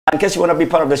In case you want to be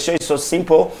part of the show, it's so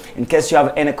simple. In case you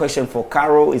have any question for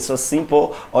Carol, it's so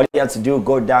simple. All you have to do,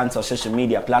 go down to our social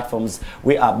media platforms.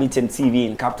 We are BTM TV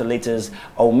in capital letters,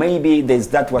 or maybe there's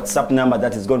that WhatsApp number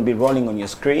that is going to be rolling on your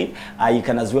screen. You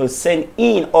can as well send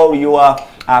in all your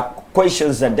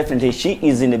questions, and definitely she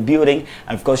is in the building,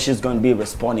 and of course she's going to be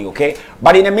responding. Okay,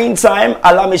 but in the meantime,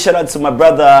 allow me shout out to my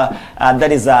brother,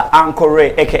 that is Uncle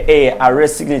Ray, aka Ray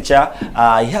Signature.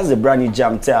 He has a brand new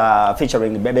jam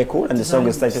featuring Bebe Cool, and the song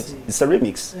is titled, it's a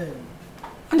remix,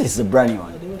 and it's a brand new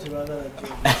one.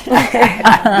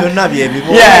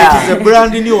 Yeah, it's a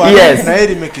brand new one. Yes.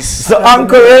 So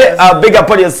Uncle Ray, big up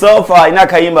on yourself. Ina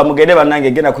kaimba mugedeba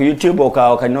nange gena ku YouTube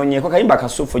okanonye ko kaimba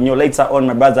kasufu nyo. Later on,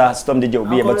 my brother Storm DJ will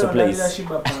be able to play.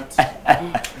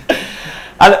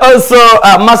 And also,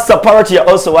 Master Parrot, you're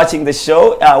also watching the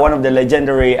show. One of the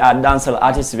legendary dancehall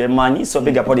artists, Vemani. So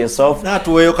big up on yourself. Not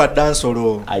where you can dance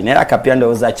or I never capiando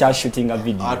was a child shooting a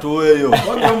video.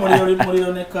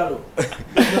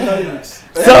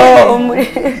 So,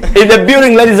 in the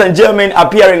building, ladies and gentlemen,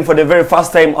 appearing for the very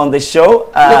first time on the show.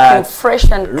 Looking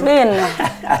fresh and clean.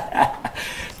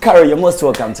 Carol, you're most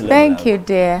welcome to Level Up. Thank you,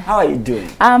 dear. How are you doing?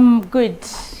 I'm good.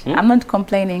 I'm not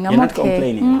complaining. I'm You're not okay.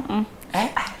 complaining? For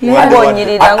real.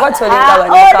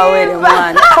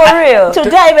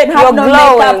 Today I even have no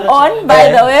makeup on, by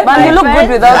the way. But you look good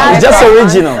without It's just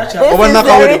original. This is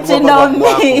the original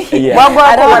me. Yeah.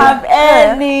 I don't have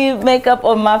any makeup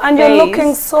on my face. And you're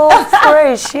looking so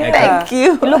fresh. Yeah. Thank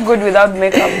you. You look good without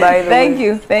makeup, by the way. Thank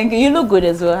you. Thank you. You look good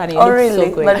as well, honey. You Oh, look really?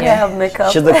 so good. But I have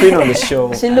makeup. She's the queen of the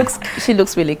show. She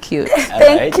looks really cute.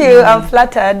 Thank you. I'm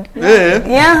flattered.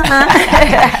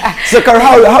 Yeah. So,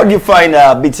 Carol, how do you find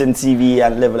BTM TV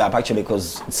and Level Up, actually,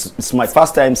 because it's my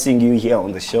first time seeing you here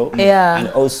on the show. Yeah. And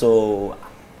also,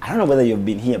 I don't know whether you've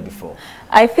been here before.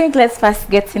 I think let's first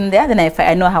get in there, then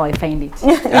I know how I find it.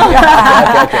 Okay.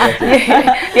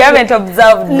 You haven't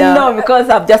observed now. No, because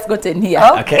I've just gotten here.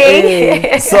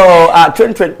 Okay. So,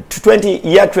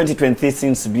 2020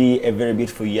 seems to be a very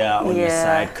beautiful year on your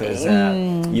side, because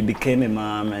you became a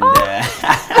mom and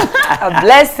a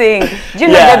blessing. Do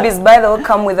you know babies, by the way,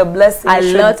 come with a blessing? A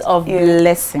lot of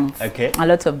blessings. Okay. A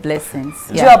lot of blessings.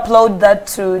 Do you applaud that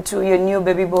to your new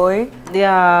baby boy?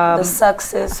 Yeah. The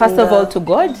success. First of all, to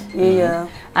God. Yeah.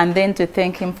 And then to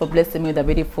thank him for blessing me with a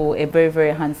very,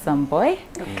 very handsome boy.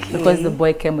 Okay. Because the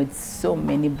boy came with so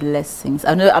many blessings.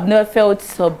 I've never felt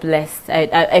so blessed.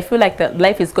 I feel like that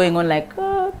life is going on like,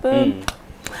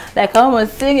 like I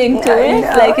was singing to it.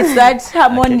 Like it's that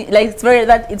harmony. Like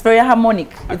it's very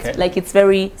harmonic. It's like it's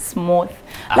very smooth.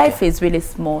 Life is really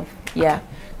smooth. Yeah.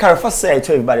 Carol, first say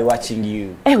to everybody watching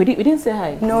you. Hey, we didn't say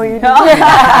hi. No, you didn't.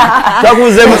 I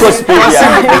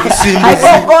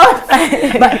forgot.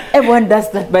 But everyone does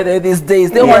that, by the way, these days.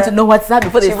 They want to know what's up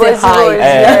before they say hi.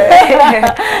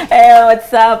 Hey,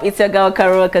 what's up? It's your girl,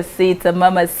 karole, kasita,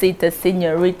 mama sita,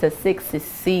 señorita, sexy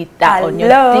sita. On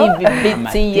your TV,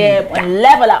 BTM, on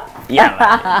Level Up.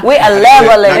 Yeah. We are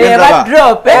leveling. Never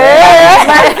drop.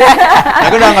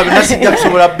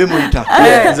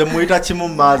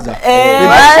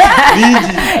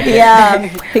 Yeah,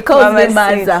 he calls me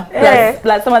Maza.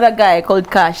 Plus some other guy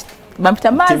called Cash.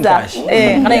 Bamita Maza.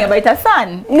 Anaita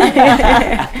son.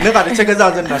 Never check it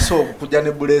out and so put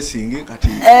any blessing.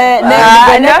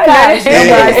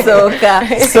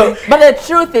 So, but the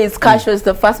truth is, Cash was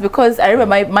the first, because I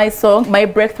remember my song, my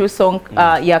breakthrough song,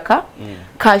 Yaka.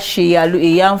 Kashi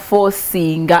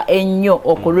singa enyo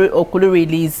okulu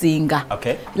releasinga.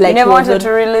 Okay. Like you never wanted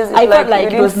to release it. I felt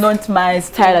like it was not my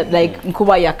style, like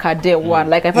Nkuba Yakade one.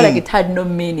 Like I felt like it had no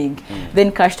meaning.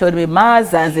 Then Cash told me,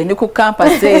 Mazanze niku kampa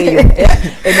say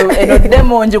eno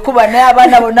demo njukuba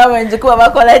n'abana bonawe njukuba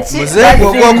bakola chi.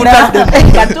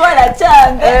 Katwala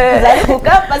changa. Zali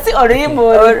kukampa si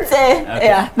orimu.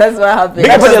 Yeah, that's what happened. Big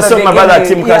up on yourself, my brother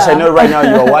Tim Cash. I know right now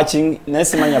you are watching.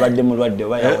 Nesimanya badde mulwadde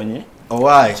wayawonye.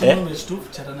 Why?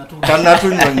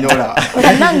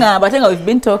 But we've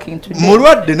been talking today. So,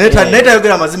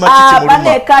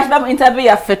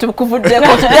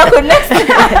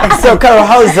 Carol,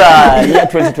 how's year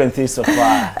 2023 so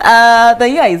far? The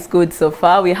year is good so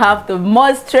far. We have the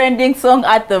most trending song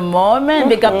at the moment.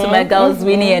 Big up to my girls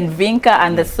Winnie and Vinka,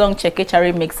 and the song Chekecha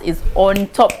remix is on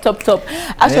top.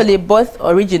 Actually, both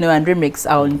original and remix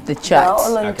are on the chart.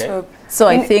 All on top. So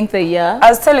I think the year. I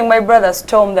was telling my brother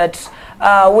Storm that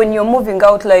when you're moving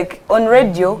out, like on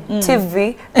radio,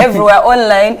 TV, everywhere,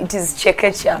 online, it is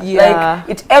Chekecha. Yeah. Like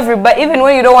it everybody, even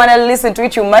when you don't want to listen to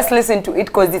it, you must listen to it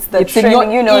because it's the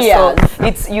trending, you know. Ears. So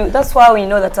it's you. That's why we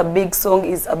know that a big song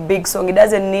is a big song. It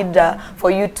doesn't need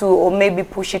for you to or maybe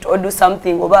push it or do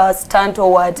something or stunt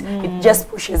or what. It just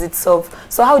pushes itself.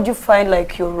 So how do you find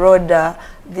like your road?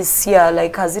 this year?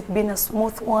 Like, has it been a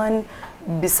smooth one,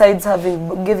 besides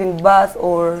giving birth,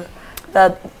 or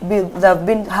there have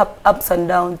been ups and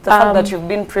downs? The fact that you've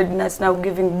been pregnant, now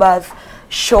giving birth,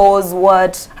 shows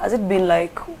what? Has it been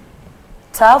like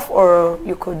tough, or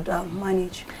you could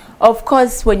manage? Of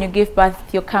course, when you give birth,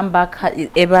 your comeback is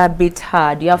ever a bit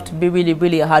hard. You have to be really,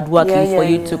 really hardworking for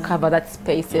you to cover that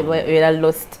space where you're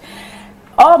lost.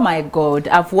 Oh my God,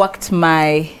 I've worked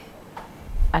my...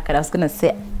 I was gonna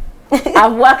say,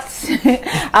 I've worked so.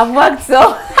 I've worked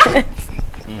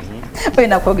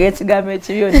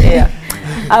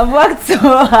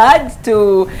so hard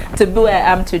to be where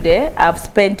I am today. I've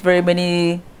spent very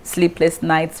many sleepless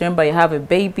nights. Remember, you have a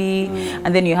baby,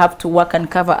 and then you have to work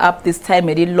and cover up. This time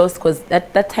I did lost because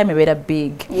that time I made a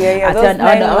big. They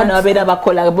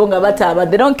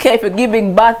don't care if you're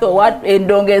giving birth or what. And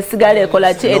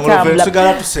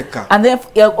then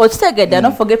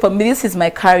don't forget, for me, this is my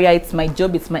career, it's my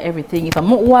job, it's my everything. If I'm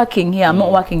not working here, I'm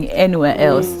not working anywhere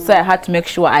else. So I had to make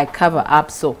sure I cover up.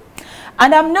 So,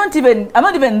 and I'm not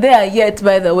even there yet.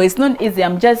 By the way, it's not easy.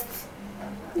 I'm just.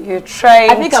 You're trying.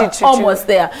 I think I'm almost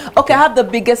there. Okay, I have the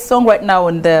biggest song right now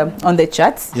on the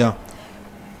charts. Yeah.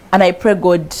 And I pray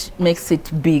God makes it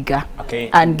bigger. Okay.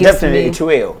 And gives definitely me, it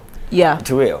will. Yeah.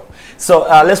 It will. So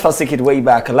let's first take it way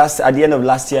back. At the end of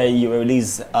last year, you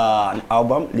released an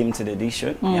album, limited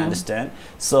edition. You understand?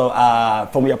 So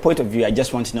from your point of view, I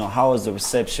just want to know, how was the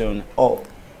reception? Oh,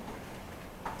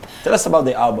 tell us about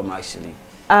the album actually.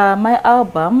 My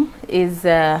album is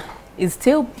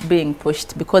still being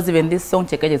pushed, because even this song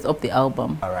Chekecha is off the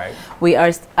album. All right.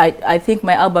 I think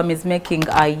my album is making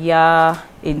a year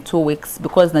in 2 weeks,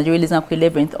 because Nigeria is on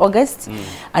 11th August,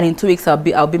 and in 2 weeks I'll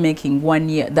be making 1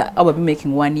 year. That I will be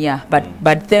making 1 year. But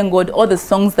thank God, all the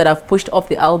songs that I've pushed off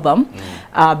the album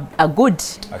are good.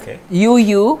 Okay.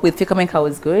 You with Fikamenka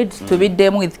was good. To Beat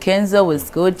Them with Kenzo was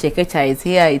good. Chekecha is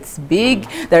here, it's big.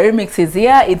 The remix is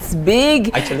here, it's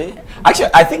big. Actually,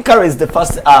 I think Karole is the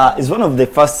first. Is one of the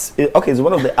first. Okay, it's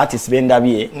one of the artists being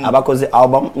because the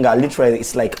album, literally,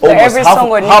 it's like almost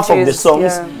half of the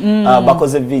songs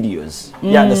because of videos.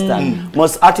 You understand?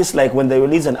 Most artists, like when they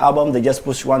release an album, they just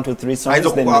push 1, 2, 3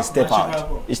 songs, then they step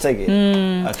out. You take it.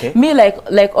 Okay. Me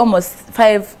like almost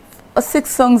 5 or 6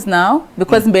 songs now,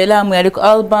 because Mbela Mweliko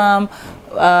album,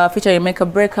 featuring Make a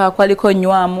Breaker, Kwaliko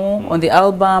Nywamu on the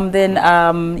album, then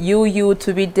You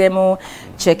To Be Demo,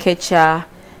 Chekecha.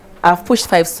 I've pushed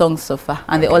 5 songs so far,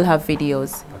 and they all have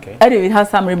videos. Okay. And even have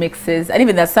some remixes, and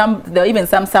even there are even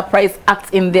some surprise acts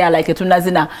in there, like a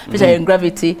Tunazina featuring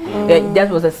Gravity.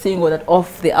 That was a single that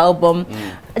off the album.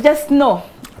 I just know.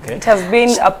 Okay. It has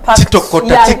been a packed. TikTok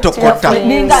quota. How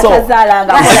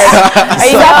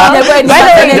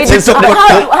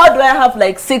do I have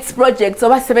like 6 projects,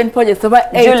 over 7 projects, over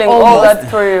 8 during all that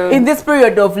period? In this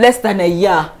period of less than a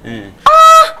year.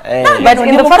 But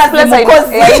in the first place, I know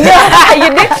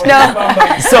you didn't know.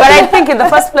 But I think in the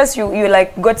first place, you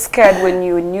like got scared when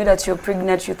you knew that you're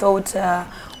pregnant. You thought, you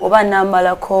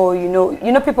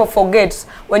know, people forget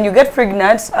when you get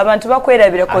pregnant.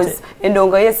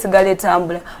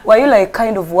 Were you like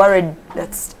kind of worried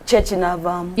that church in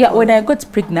Avam? Yeah, when I got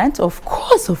pregnant, of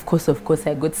course,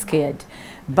 I got scared,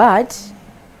 but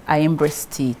I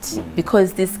embraced it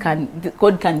because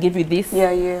God can give you this.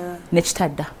 Yeah.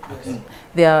 Nechtada.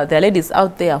 There are ladies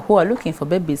out there who are looking for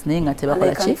babies. They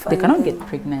cannot get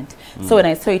pregnant. So when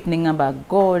I saw it,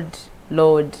 God,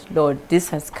 Lord, this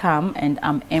has come and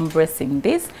I'm embracing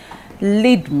this.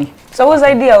 Lead me. So whose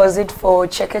idea was it for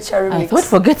Chekecha remix? I thought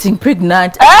for getting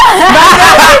pregnant.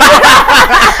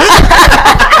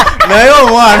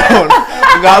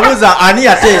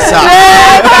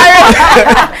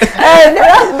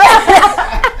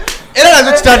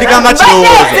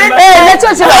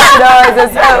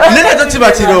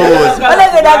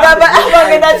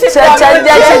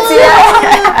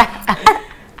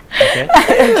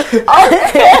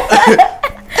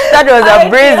 That was a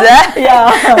breeze,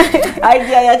 Yeah.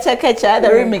 Idea Chekecha, the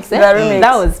remix.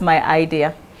 That was my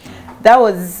idea. That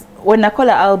was when I call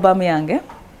an album yange.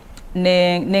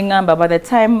 By the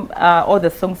time all the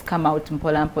songs come out in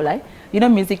Pola, you know,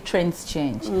 music trends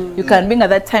change. You can bring at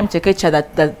that time Chekecha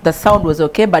that the sound was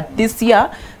okay, but this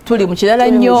year the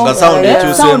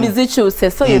sound is issues.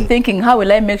 So you're thinking, how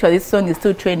will I make sure this song is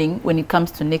still trending when it comes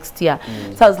to next year?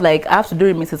 So I was like, I have to do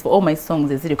remixes for all my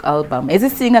songs. Is it album? Is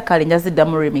it singer Kalinja's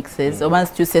demo remixes? Or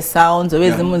once you say sounds, or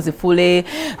is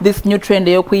this new trend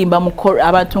because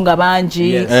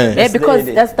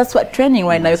that's what trending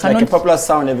right now. You cannot, like a popular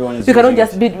sound everyone is. You cannot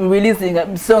just be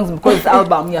releasing songs because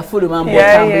album you're full of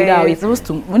it's supposed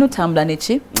to when you tambla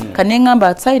nechi. Kanengamba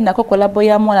outside na collabo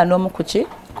ya mwana no mukuchi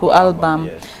ku album.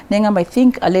 Nengamba I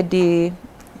think a lady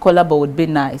collab would be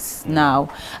nice. Now,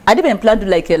 I didn't plan to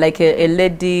like a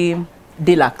lady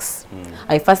deluxe.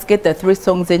 I first get the 3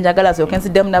 songs in Jagala, so you can see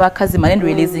them never Kazima and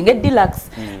releasing a deluxe.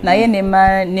 Na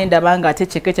yenema nenda banga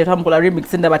techeke tamkola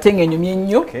remix nda batenge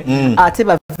nyumyenyo.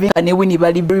 Ateba vinga ne wini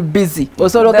bali very busy.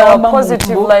 Also they were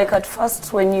positive like at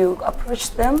first when you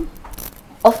approached them.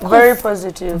 Of course, very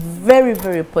positive. Very,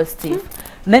 very positive.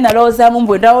 Then allows them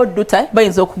to do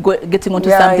getting onto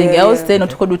something else. Then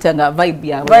not to do vibe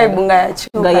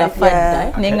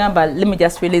let me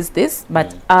just release this.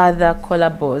 But other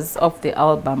collabos of the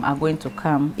album are going to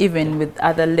come, even with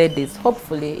other ladies.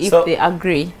 Hopefully, if they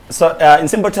agree. So, in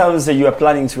simple terms, you are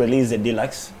planning to release a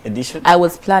deluxe edition. I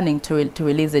was planning to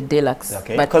release a deluxe.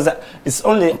 Okay. But because it's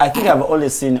only, I think I've only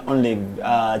seen only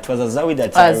it was Azawi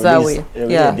that released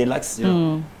a deluxe.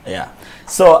 Yeah.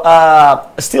 So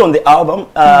still on the album,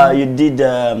 you did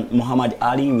Muhammad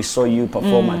Ali. We saw you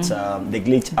perform at the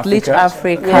Glitch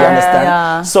Africa. You understand?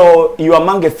 Yeah. So you are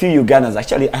among a few Ugandans.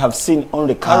 Actually, I have seen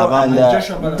only Karo and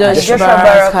Joshua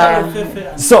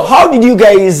Baraka. So how did you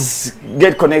guys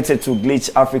get connected to Glitch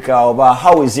Africa? Or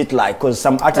how is it like? Because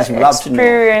some artists would love to know.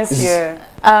 Experience,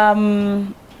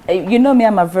 you know me.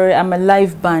 I'm a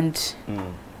live band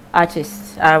artist.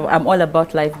 I'm all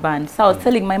about live band. So I was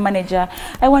telling my manager,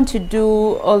 I want to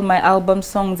do all my album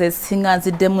songs as singers,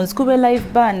 the demos, could be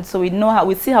live band. So we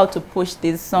see how to push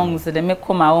these songs. They make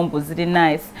come out was really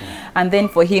nice. And then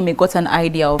for him, he got an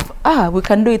idea of we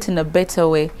can do it in a better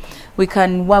way. We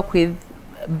can work with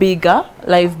bigger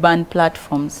live band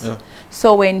platforms. Yeah.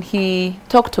 So when he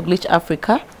talked to Glitch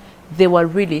Africa, they were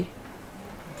really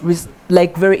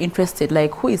like very interested,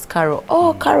 like, who is Karo?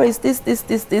 Oh, Karo is this.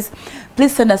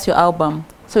 Please send us your album.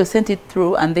 So we sent it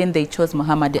through, and then they chose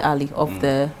Muhammad Ali of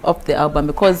the album,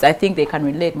 because I think they can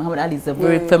relate. Muhammad Ali is a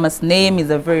very famous name, he's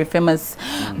a very famous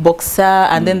boxer,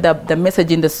 and then the message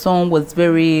in the song was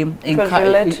very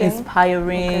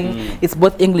inspiring. It's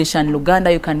both English and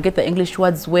Luganda. You can get the English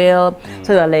words well.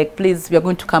 So they're like, please, we are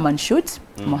going to come and shoot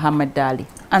Muhammad Ali.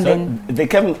 And so then they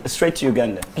came straight to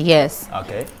Uganda. Yes.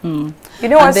 Okay. You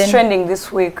know what's trending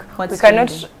this week? We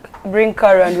cannot bring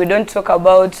Karo and we don't talk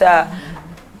about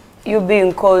you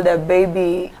being called a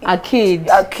baby, a kid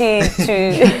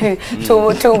to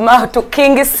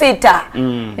King Sita.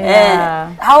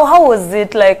 Yeah. How was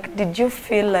it like? Did you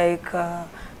feel like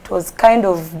it was kind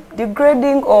of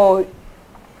degrading, or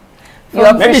you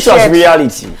appreciate? Maybe it was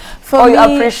reality. For me, you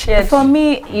appreciate? For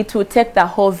me, it would take the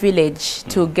whole village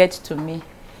to get to me.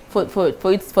 For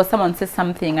someone to say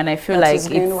something, and I feel like it's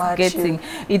getting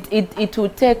it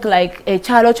would take like a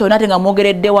child or nothing. I'm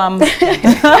mogere dewam.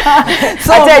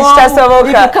 So if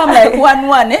you come like one,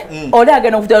 or they're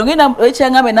gonna do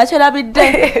natural bit.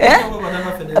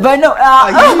 But no,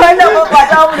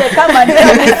 but they come and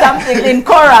tell me something in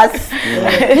chorus.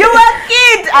 You are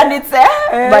kid, and it's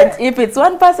but if it's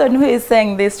one person who is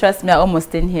saying this, trust me, I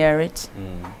almost didn't hear it.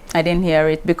 I didn't hear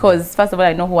it because, first of all,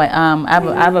 I know who I am. I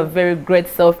have a very great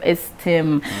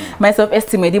self-esteem. My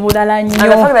self-esteem, and the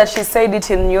fact that she said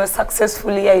it in you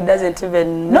successfully, it doesn't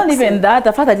even. Not even that.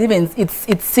 The fact that even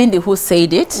it's Cindy who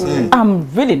said it, I'm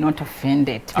really not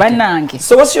offended. Okay.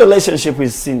 So, what's your relationship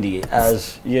with Cindy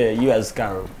as you as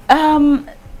Karo?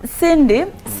 Cindy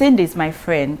is my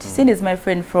friend. Cindy is my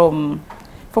friend from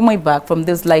way back, from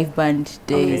those live band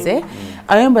days.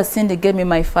 I remember Cindy gave me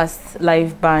my first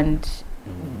live band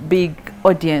big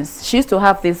audience. She used to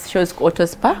have these shows called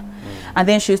Autospa, and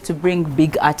then she used to bring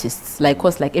big artists like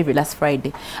us, like every last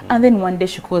Friday. And then one day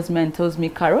she calls me and tells me,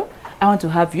 Karo, I want to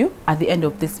have you at the end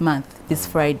of this month, this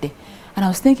Friday. And I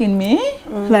was thinking, me?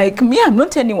 Like me, I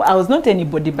was not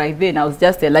anybody by then. I was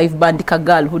just a live band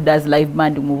girl who does live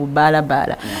band.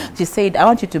 She said, I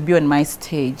want you to be on my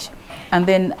stage. And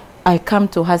then I come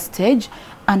to her stage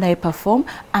and I perform,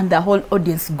 and the whole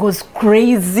audience goes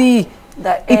crazy.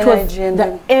 The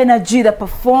energy, the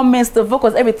performance, the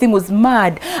vocals, everything was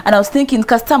mad. And I was thinking,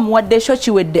 custom what they shot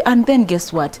you with, and then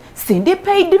guess what? Cindy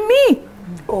paid me.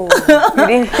 Oh,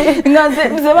 where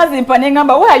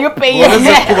are you paying?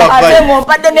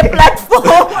 The platform.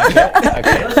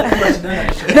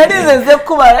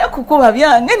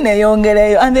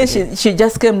 And then she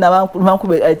just came now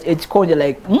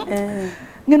like,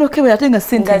 you know, I think a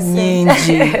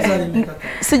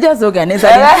just organized.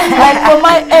 And for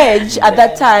my age at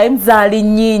that time, Zali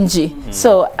Nyinji.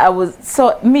 So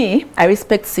I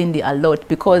respect Cindy a lot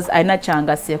because I na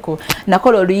changa seko.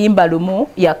 Nakolo Luimba Lumu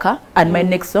Yaka, and my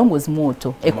next song was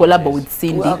Moto, a collab with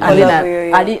Cindy. And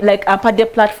then I put the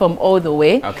platform all the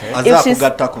way. Okay. If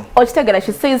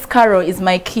she says Karo is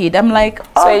my kid, I'm like,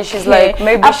 so she's like,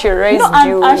 maybe she raised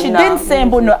you. And she didn't say,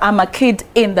 no, I'm a kid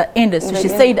in the industry. She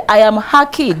said, I am her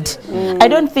kid. I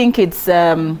don't think it's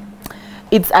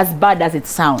it's as bad as it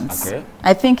sounds. Okay.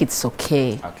 I think it's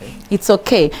okay. Okay. It's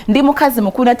okay. Ndi mukazi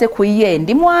mukunda te kuye,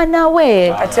 ndi mwana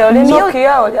we. Ate oli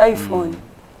Nokia or iPhone?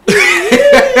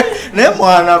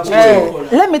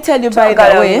 Let me tell you by the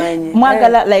way,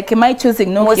 Mwagala, like, am I choosing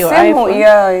Nokia or iPhone?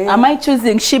 Yeah. Am I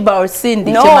choosing Shiba or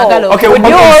Cindy? No. Okay, would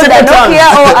you hold a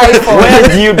Nokia or iPhone? Where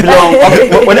do you belong?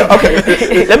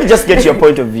 Okay, let me just get your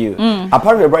point of view.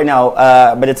 Apparently right now,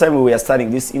 by the time we were starting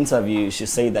this interview, she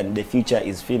said that the future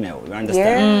is female. You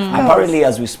understand? Apparently,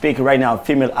 as we speak right now,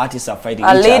 female artists are fighting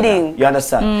each other. You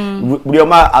understand?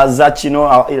 Rioma Azach, you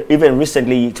know, even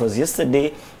recently, it was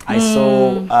yesterday, I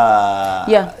saw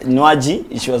Nwaji.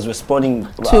 She was responding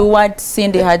to what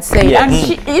Cindy had said, and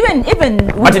she even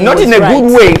but not in a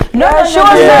good way. No, she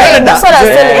was right. That's what I was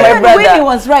telling my brother. Winnie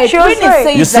was right.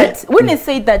 Winnie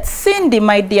said that Cindy,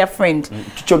 my dear friend. I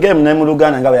don't want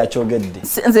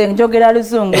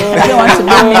to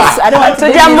be miss. I don't want to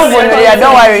be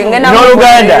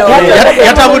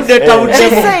Don't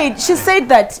worry. She said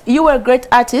that you were a great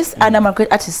artist and I'm a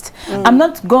great artist. I'm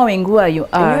not going where you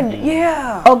are.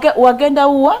 Yeah. Wagenda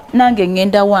uwa nange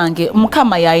ngenda wange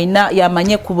mukama yaina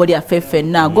yamanye kuboli afefe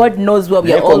na God knows where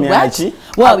we are all at,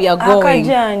 where we are going.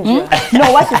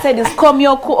 No, what she said is come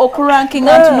yoku ranking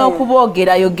and no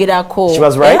kubogera yogerako. She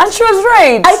was right. And she was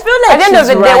right. I feel like at the end of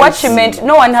the day, what she meant,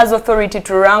 no one has authority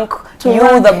to rank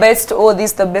the best or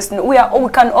this the best. We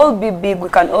can all be big. We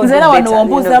can all be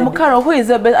better. Who is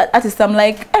the best artist? I'm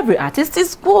like, every artist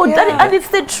is good, and it's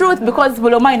the truth because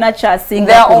Boloma Inacha sing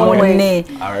their own way.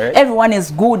 Everyone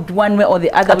is good one way or the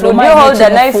other. Would you hold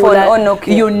an iPhone or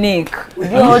Nokia? Unique.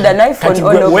 Would you hold an iPhone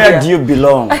or Nokia? Where do you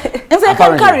belong? And so I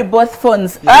can carry both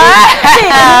phones. iPhone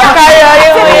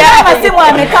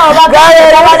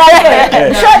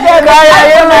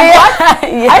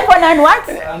and what?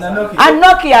 And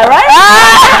Nokia, right?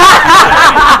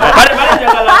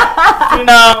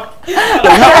 Now,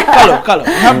 Carlo,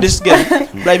 we have this game.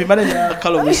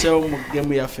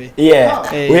 Yeah,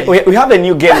 we have a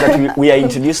new game that we are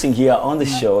introducing here on the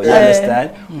show. You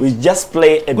understand? We just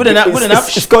play a good enough.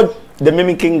 It's called the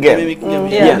mimicking game.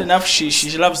 Good enough.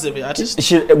 She loves the artist.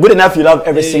 Good enough. You love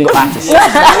every single artist. We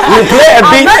play a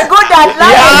beat. I'm not good at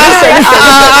lying.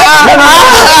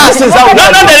 Listen.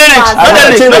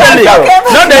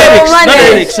 Not the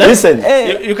lyrics. Listen.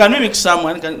 You can mimic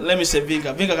someone. Let me say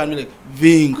Vinga. Vinga can mimic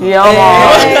Vinga.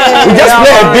 You just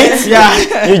play a beat.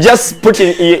 You just put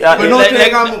in.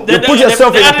 You put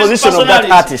yourself in the position of that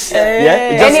artist.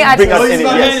 Yeah. Any artist.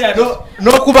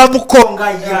 No kuba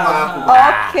mukonga.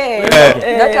 Okay.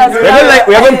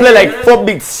 We haven't played like 4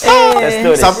 beats. Let's do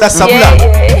this.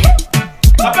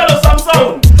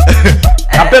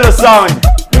 Capello sound.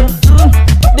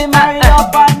 The Mario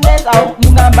Pandes out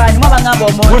Mugamba,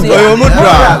 We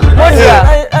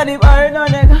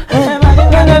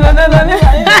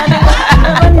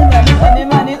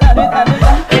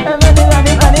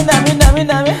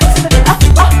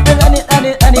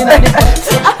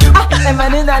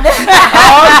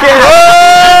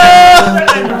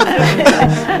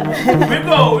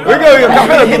go.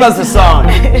 Capello, give us the song.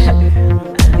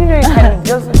 You can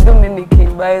just do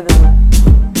mimicking, by the way.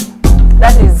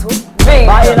 That is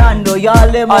Bailando,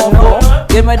 yale mongo.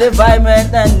 Give me the vibe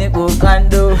and the go can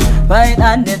do. Fine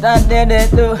and the do.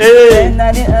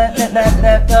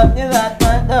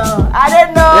 I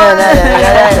don't know.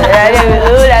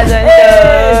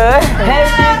 Hey,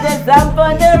 just jump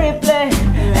on the replay.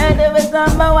 And there was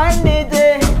number one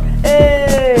DJ.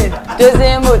 The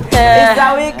same mood. It's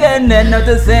a weekend and not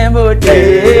the same mood.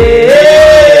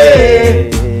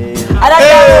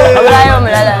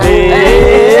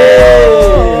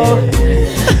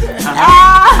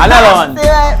 Another one. We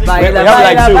have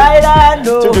like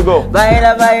two to go.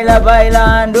 Bailando.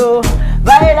 Bailando.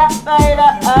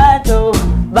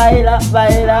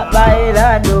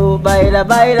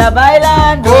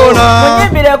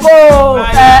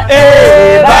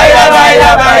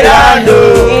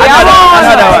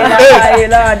 Another one.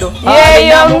 Yeah,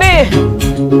 yummy.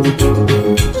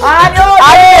 That one.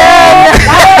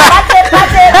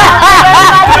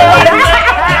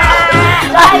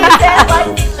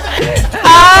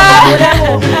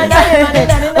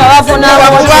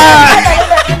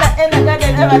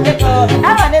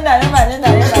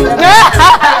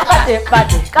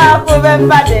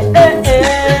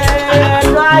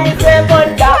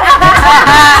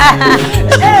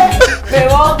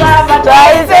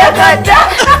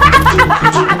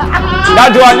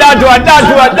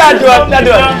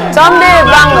 Someday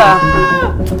banger.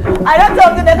 I don't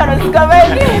talk to the kind of discovery.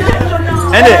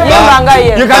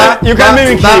 You can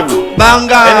mimic him.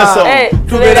 Banga. In a song. Hey.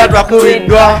 tubera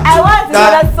twakubiddwa. I want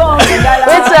another song.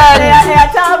 Which one?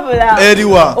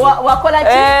 Eriwa. Wakola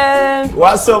chi?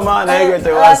 Wasoma na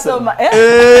yegete wasoma.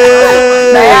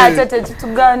 Naya tete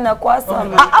tugana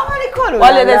kwasama.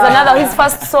 Wale there's another his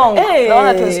first song. The one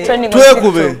that was trending on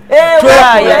Twekube.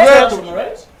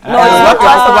 No, it's not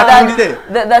Kwasama.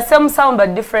 The same sound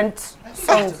but different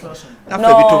songs. No.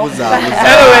 Come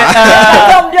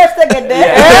just take it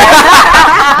there.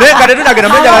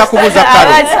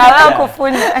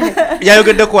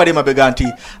 Yayogedde ko wali mabega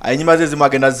nti enyima ze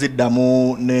zimagenda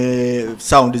ziddamu ne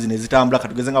sound zine zitambula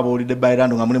katugeze nga bawulidde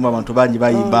bairando nga mulimu abantu bangi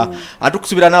bayimba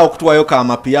atukusubira nawo okutuwayo ka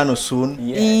amapiano soon.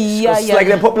 It's like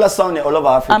the popular song all over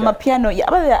Africa. Amapiano,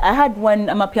 yeah, I had one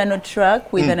amapiano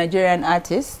track with a Nigerian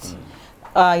artist.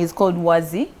 He's called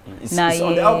Wazi. It's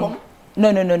on the album? No.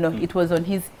 It was on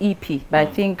his EP, but I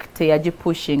think Teyaji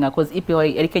pushing because EP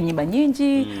erike nyimba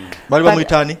nyingi. Bali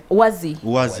bamuitani? Wazi.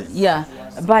 Yeah.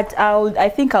 But I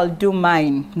think I'll do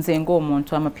mine. Nzengo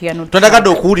omuntu amapiano. Twandagade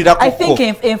okuwulira ko. I think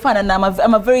in fun and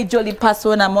I'm a very jolly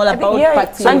person. I'm all about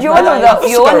parties. And you're one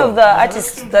of the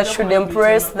artists that should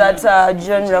embrace that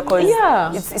genre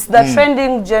because it's the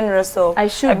trending genre. So I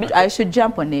should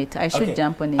jump on it. I should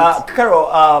jump on it.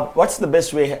 Karole, what's the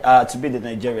best way to be the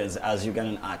Nigerians as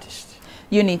Ugandan artist?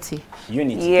 Unity.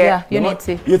 Yeah,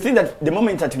 unity. You think that the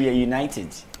moment that we are united,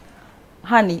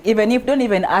 honey, even if don't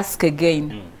even ask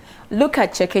again. Look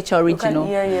at Chekecha original.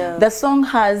 The song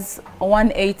has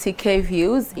 180k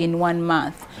views in 1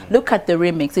 month. Look at the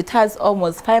remix. It has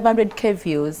almost 500k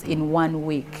views in 1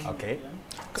 week. Okay.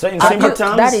 So in simple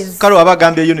terms, that is Karo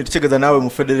abagambye unit chegeza nawe mu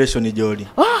federation joli.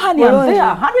 Oh honey, I'm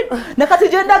there. 100 nakati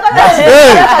jenda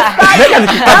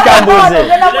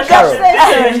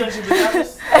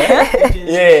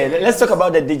yeah, let's talk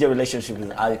about the DJ relationship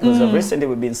because recently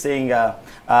we've been saying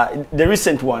the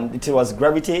recent one, it was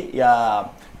Gravity.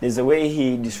 There's a way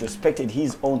he disrespected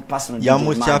his own personal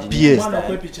DJ.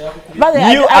 But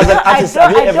you as an artist,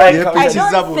 I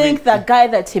don't think the guy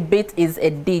that he beat is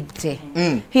a DJ.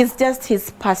 He's just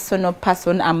his personal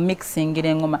person. I'm mixing it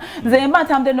ngoma. Zemba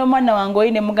tamde no mwana wango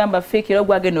ine mugamba fake ro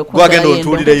gwageno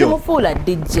kumufula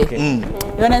DJ.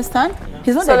 You understand?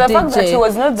 He's not a DJ. That he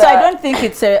was not so I don't think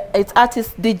it's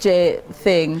artist DJ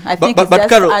thing. I think it's just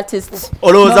Karo, artist.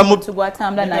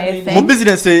 Mu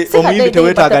business omuyimbi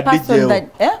tewetaaga DJ.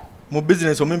 Mu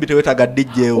business omuyimbi tewetaaga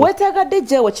DJ. Wetaaga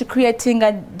DJ what you creating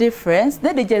a difference. The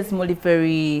DJ is more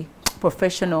very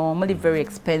professional, more very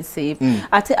expensive.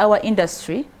 At our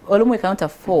industry, we cannot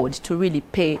afford to really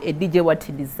pay a DJ what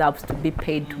he deserves to be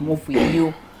paid to move with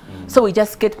you. So we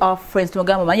just get our friends to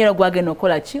gamba manyera gwageno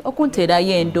kolachi okuntera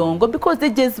yendongo because they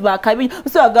just bakabi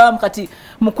so agamba kati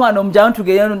mukwano mjawu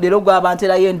tugeyano ndero gwa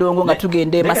bantera yendongo nga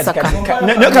tugende Masaka.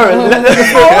 No, Karole,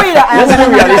 let's be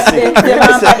realistic.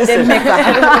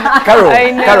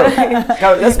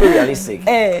 Karole, let's be realistic.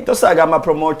 Tosaga, my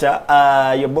promoter,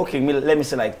 you're booking me, let me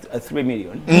say like 3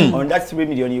 million. On that 3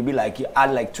 million, you'll be like, you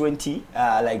add like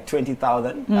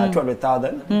 20,000,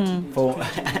 200,000 for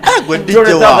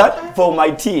 200,000 for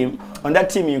my team. On that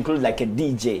team, you include like a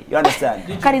DJ. You understand?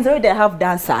 Karinzo, they have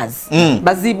dancers.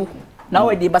 Bazibu. Now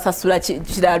we basasula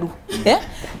chidaru.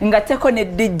 Ngateko ne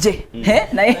DJ.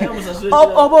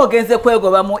 Obo genze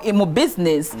kwego ba mu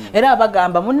business. Era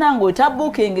abagamba munango ta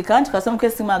booking kanti kasamu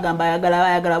kesima agamba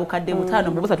yagala bukadde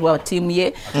butano mbusa tuwa team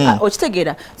ye.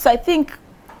 Ochitegera. So I think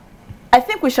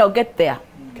we shall get there.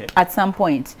 At some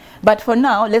point, but for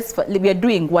now, we are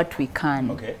doing what we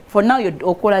can. For now, you're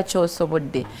okola cho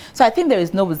sobode. So I think there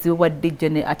is no what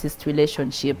DJ artist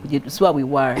relationship. It's where we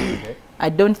were. I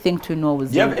don't think to know.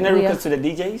 Do you have any requests to the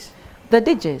DJs? The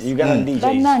DJs. You got DJs.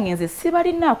 Banangenze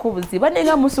sibali nako buziba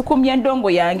nenga musukumye ndongo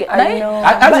yange. I know.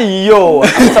 Ati yo.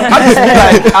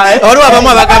 Olu abamu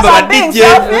abagamba DJ.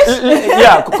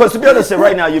 Yeah, because to be honest,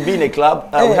 right now you be in a club.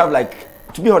 We have like.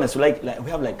 To be honest, we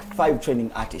have like 5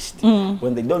 training artists.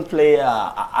 When they don't play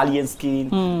Alien Skin,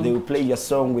 they will play your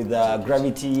song with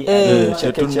Gravity.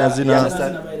 Chekecha, you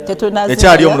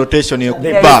understand? Rotation. You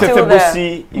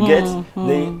get?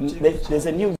 There's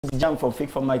a new jam from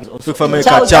Fake for Mike. Fake for Mike,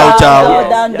 Ciao.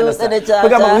 We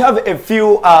have a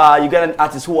few Ugandan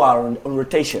artists who are on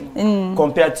rotation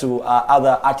compared to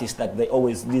other artists that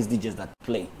these DJs that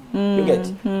play. You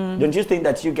get? Don't you think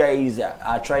that you guys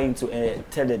are trying to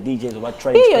tell the DJs what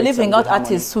trying to you're leaving out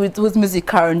artists whose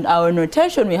music are on our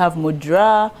rotation? We have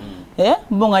Mudra,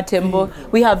 Bonga Tembo,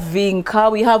 we have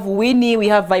Vinka, we have Winnie, we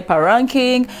have Viper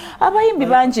Ranking. Abayimbi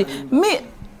banji.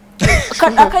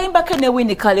 Akaimba kene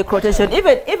wini kale quotation.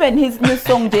 Even his new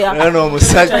song there. No,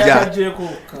 musajja.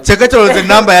 Cheketolo the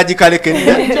number ya jikale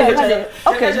kene.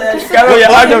 Okay. We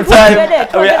are out of time.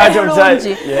 We are out of time.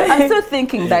 I'm still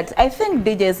thinking that I think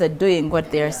DJs are doing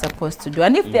what they are supposed to do,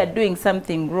 and if they are doing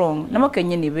something wrong,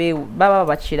 baba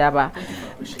bachiraba.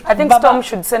 I think Storm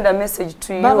should send a message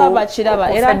to you. Baba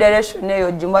bachiraba. Federation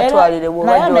eyo jimatwalire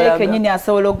bwobajola. Kenyini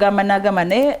asolo gama nagama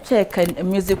ne check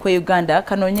music we Uganda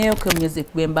kanonyeyo ko music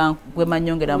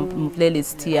gwemanyongera mu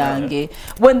playlist yange.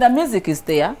 When the music is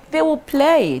there, they will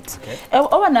play it. We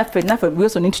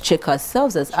also need to check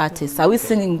ourselves as artists. Are we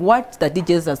singing what the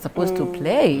DJs are supposed to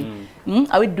play?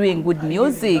 Are we doing good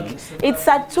music? It's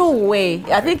a two-way.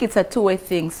 I think it's a two-way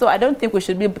thing. So I don't think we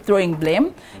should be throwing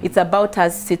blame. It's about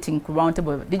us sitting around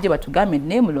table. DJ Batugame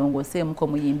name longo say mko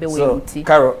muyimbe we muti.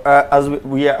 Carol, as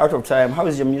we are out of time, how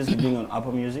is your music doing on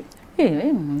Apple Music? I'm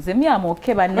asking. I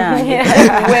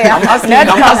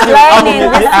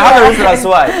have a reason as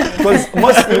why. Because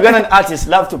most Ugandan artists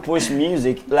love to push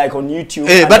music like on YouTube.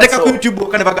 But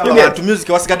YouTube to music.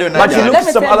 But you look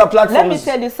at some other platforms. Let me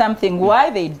tell you something. Why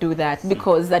they do that?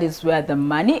 Because that is where the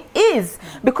money is.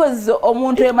 Because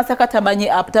omuntu masaka tamanyi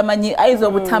aptamanyi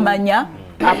aizo butamanya.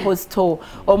 Apple Store,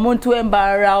 omuntu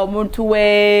embara, omuntu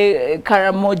we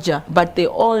karamoja, but they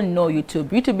all know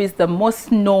YouTube. YouTube is the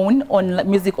most known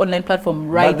music online platform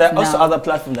right now. But there are also other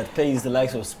platforms that pays the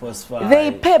likes of Spotify.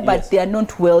 They pay, but they are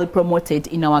not well promoted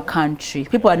in our country.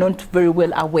 People are not very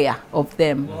well aware of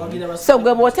them. So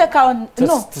we'll take out,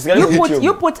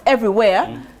 you put everywhere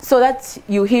so that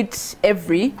you hit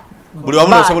every. Buli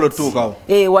wamu osobola otuukawo.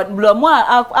 Buli wamu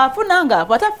afunanga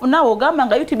patafuna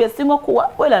ogamba YouTube esinga okuwa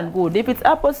well and good. If it's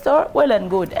Apple Store, well and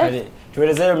good.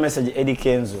 Tuelezee message Eddie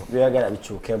Kenzo byagala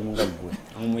bichuke munga gwe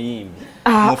omuyimbi.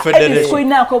 Mu federation.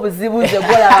 Kuinako buzibu ze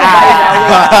gola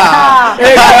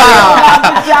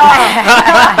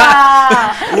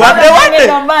Wade.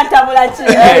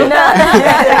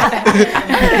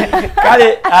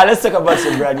 Kale, let's talk about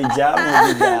your brand jam.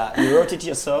 You wrote it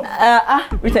yourself?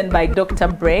 Written by Dr.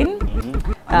 Brain.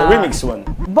 The remix one?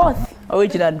 Both.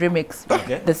 Original and remix.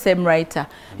 Okay. The same writer.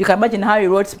 You can imagine how he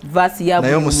wrote verse ya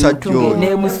I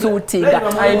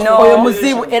know.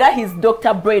 Era his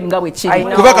Dr. Brain nga we I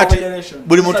know. Kuba kati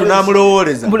buli muntu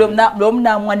namulowoleza. Buli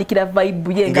namwandikira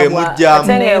vibe ye nga mujam.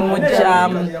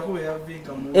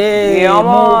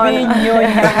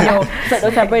 So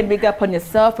Dr. Brain, big up on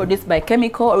yourself. Produced by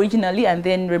Chemical originally and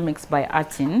then remixed by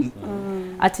Atin.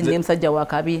 Atin name Sajja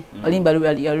Wakabi. Olimba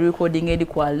recording edi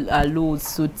kwa loose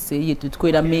suits yetu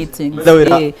tukwera meeting.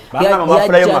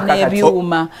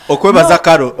 Okwebaza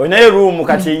Karo. Onaye room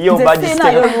kati yo budget.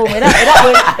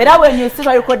 Era when you sit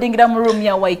recording in room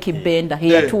ya Waiki Benda, he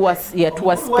had to us space. No.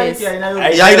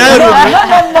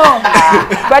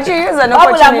 But you use an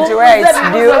opportunity where it's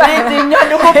due.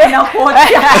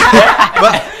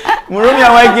 Murumi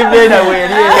ya Waiki Benda we.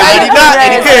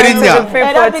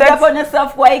 Big up on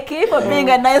yourself, Waiki, for being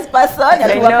a nice person.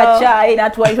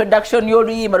 And to introduction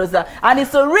and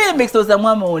it's a remix of the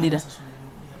mama leader.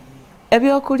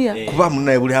 Kuba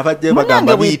munaye buli abajje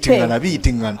bagamba biyitingana.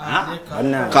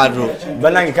 Karo.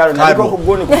 Banange Karo naliko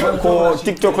kugoni ku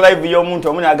TikTok live y'omuntu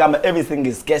omuna agamba everything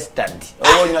is custard.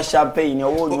 Onywa champagne,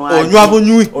 onywa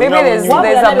bunywi. Maybe there's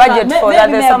a budget for that.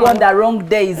 There's some on the wrong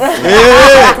days.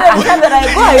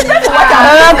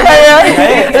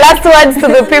 Last words to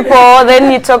the people,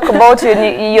 then you talk about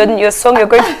your song you're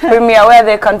going to premiere, where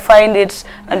they can find it,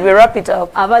 and we wrap it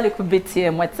up. Avaliku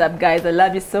BTM, what's up guys? I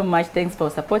love you so much. Thanks for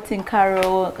supporting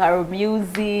Karole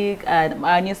Music, and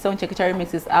our new song Check It Out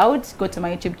Remix is out. Go to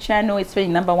my YouTube channel. It's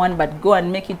trending #1, but go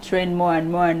and make it trend more and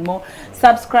more and more.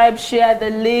 Subscribe, share the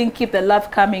link, keep the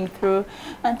love coming through,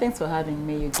 and thanks for having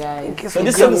me, you guys. So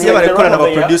this song is a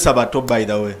producer but top by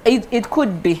the way. It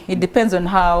could be. It depends on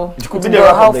how. It could be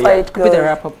the how far it could be the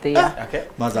wrap up the year. Okay.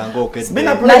 It's been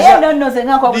a pleasure.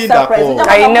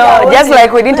 I know, just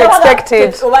like we didn't expect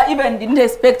it. Or even didn't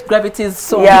expect Gravity's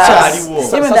song. Yes.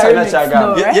 Even the remix,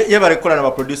 no, right?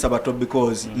 Never producer but top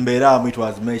because Mberamu it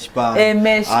was mesh pan.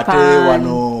 Ate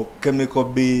wano chemical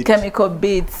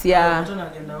beats, yeah.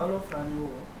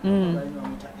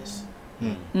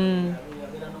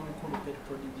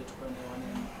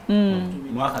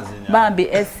 Bambi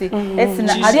esi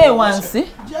na aliye wansi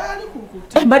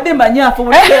mbadde manyafu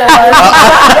muleke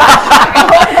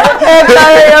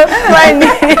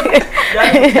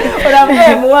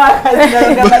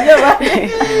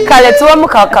kale tuwa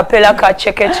mukakapela ka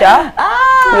chekecha.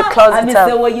 We close it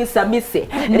up. Wayisamise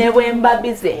newe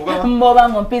mbabize mboba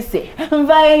ngompise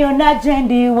mvaye yona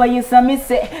jendi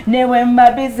wayisamise newe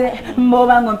mbabize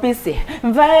mboba ngompise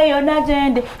mvaye yona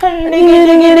jendi